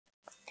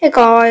Hey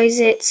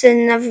guys, it's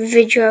another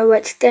video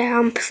where today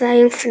I'm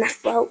playing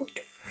FNAF World.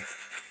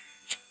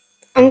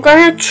 I'm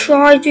gonna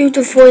try do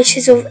the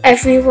voices of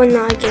everyone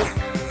I get.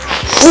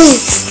 Oh,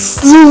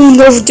 you'll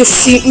never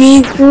defeat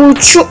me. We'll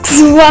chop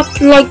you up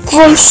like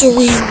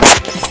groceries.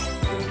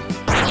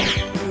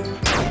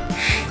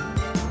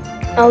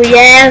 Oh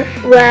yeah,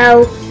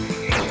 well,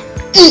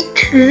 eat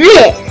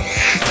this.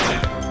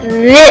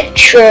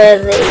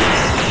 Literally.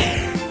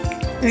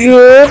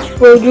 Yeah,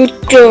 well you're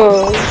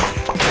done.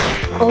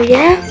 Oh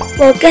yeah?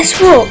 Well guess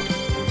what?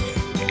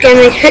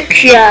 Gonna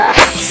hook ya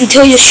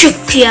until you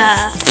shook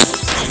ya.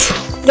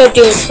 That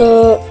does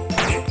hurt.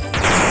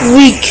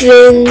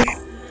 Weakling.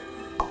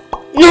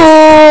 No!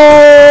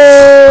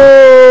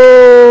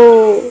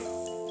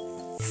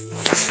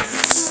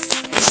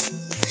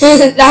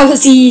 That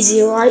was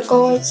easy, right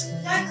guys?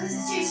 No, because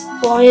it's too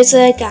small. Why is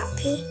there a gap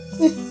here?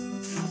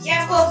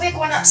 Yeah, I've got a big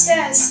one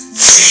upstairs.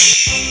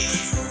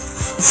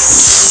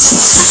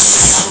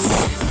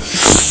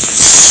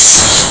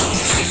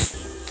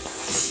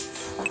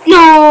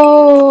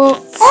 No!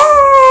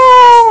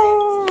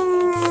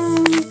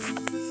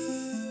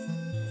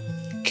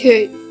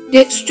 Okay,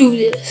 let's do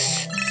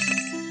this.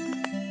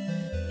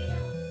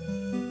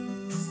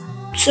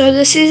 So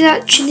this is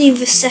actually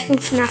the second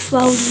FNAF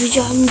World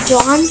video I'm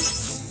done.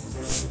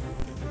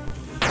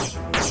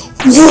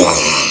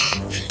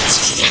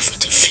 Never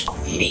defeat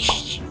me.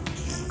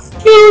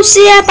 You'll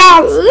see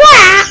about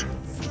that.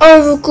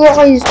 Oh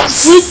guys,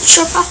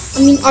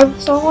 other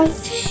side.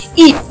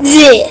 Eat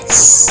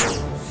this.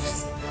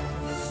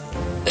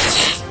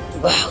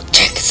 Well,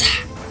 take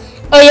that.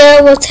 Oh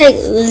yeah, we'll take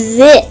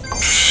this.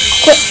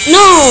 Quick, no!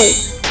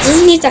 I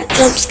don't need that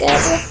jump scare.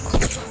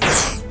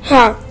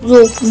 Ha,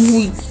 you're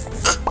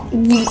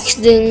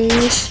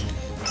weaklings.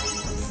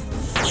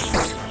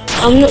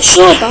 I'm not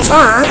sure about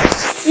that.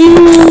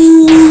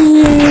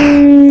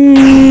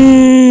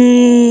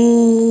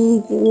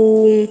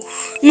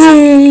 No!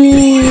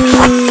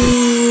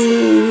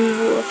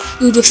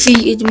 You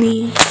defeated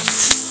me.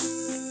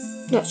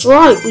 That's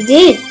right, we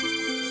did.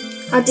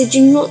 How did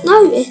you not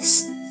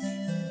notice?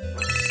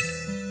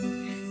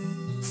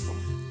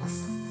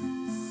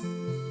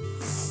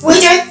 We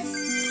don't.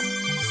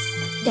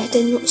 That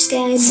did not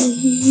scare me.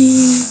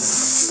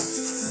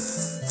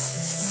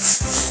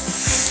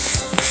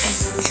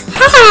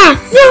 Ha!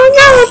 No,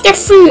 they're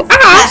through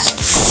us.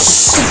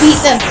 To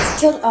beat them.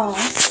 Kill. Oh.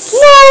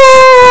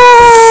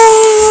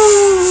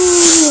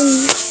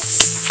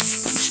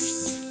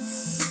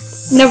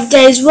 No! Another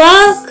day's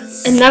work,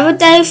 another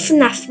day of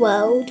FNAF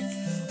World.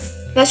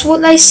 That's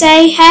what they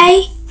say,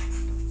 hey?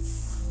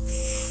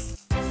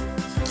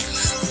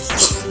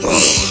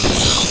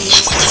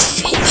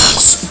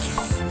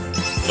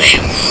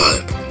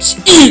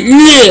 Eat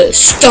this,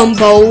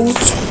 Stumbles.